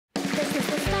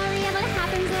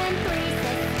and three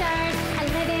sisters are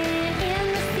living in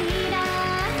the cedar.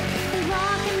 They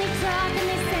walk and they talk and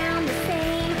they sound the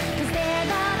same, 'cause they're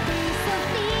the Three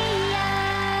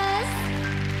Sofias.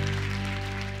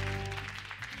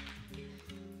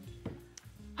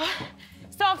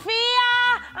 Sofia,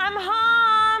 I'm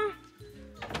home.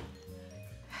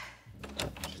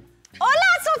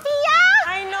 Hola, Sofia!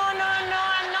 No,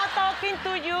 I'm not talking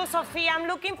to you, Sofia. I'm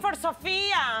looking for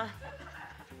Sofia.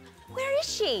 Where is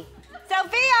she?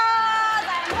 Sofia,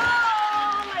 I'm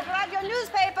home. I brought your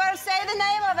newspaper. Say the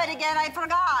name of it again. I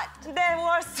forgot. The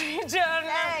Wall Street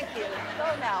Journal. Thank you. Go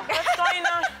now. What's going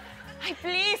on?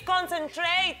 Please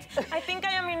concentrate. I think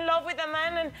I am in love with a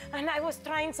man, and I was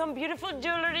trying some beautiful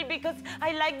jewelry because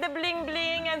I like the bling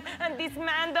bling, and this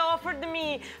man offered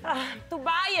me to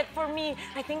buy it for me.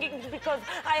 I think it's because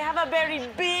I have a very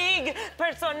big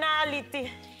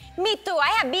personality. Me too.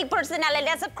 I have big personality.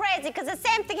 That's so crazy because the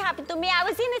same thing happened to me. I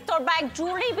was in the store buying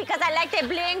jewelry because I like the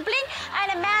bling bling, and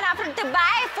a man offered to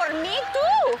buy it for me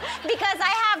too because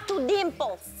I have two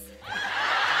dimples.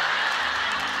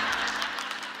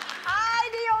 Ay,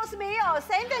 Dios mío.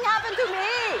 Same thing happened to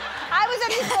me. I was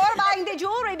in the store buying the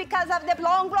jewelry because of the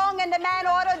blong blong, and the man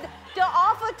ordered to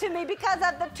offer to me because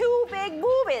of the two big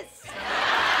boobies.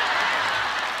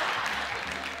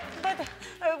 But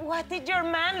what did your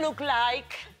man look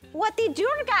like? What did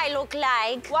your guy look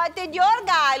like? What did your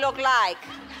guy look like?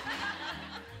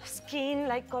 Skin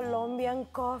like Colombian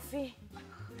coffee.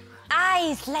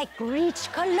 Eyes like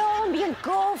rich Colombian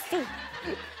coffee.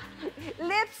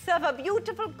 Lips of a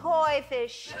beautiful koi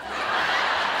fish.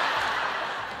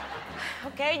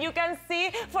 Okay, you can see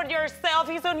for yourself.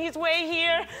 He's on his way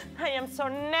here. I am so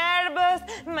nervous.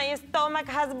 My stomach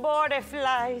has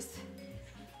butterflies.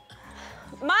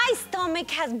 My stomach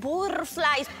has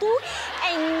butterflies too,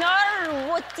 and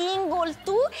nerve tingle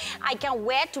too. I can't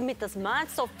wait to meet this man,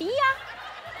 Sofia.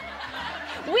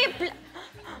 We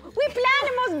plan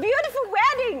the most beautiful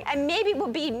wedding, and maybe we'll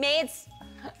be maids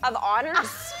of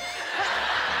honors.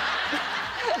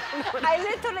 I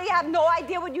literally have no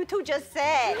idea what you two just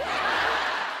said.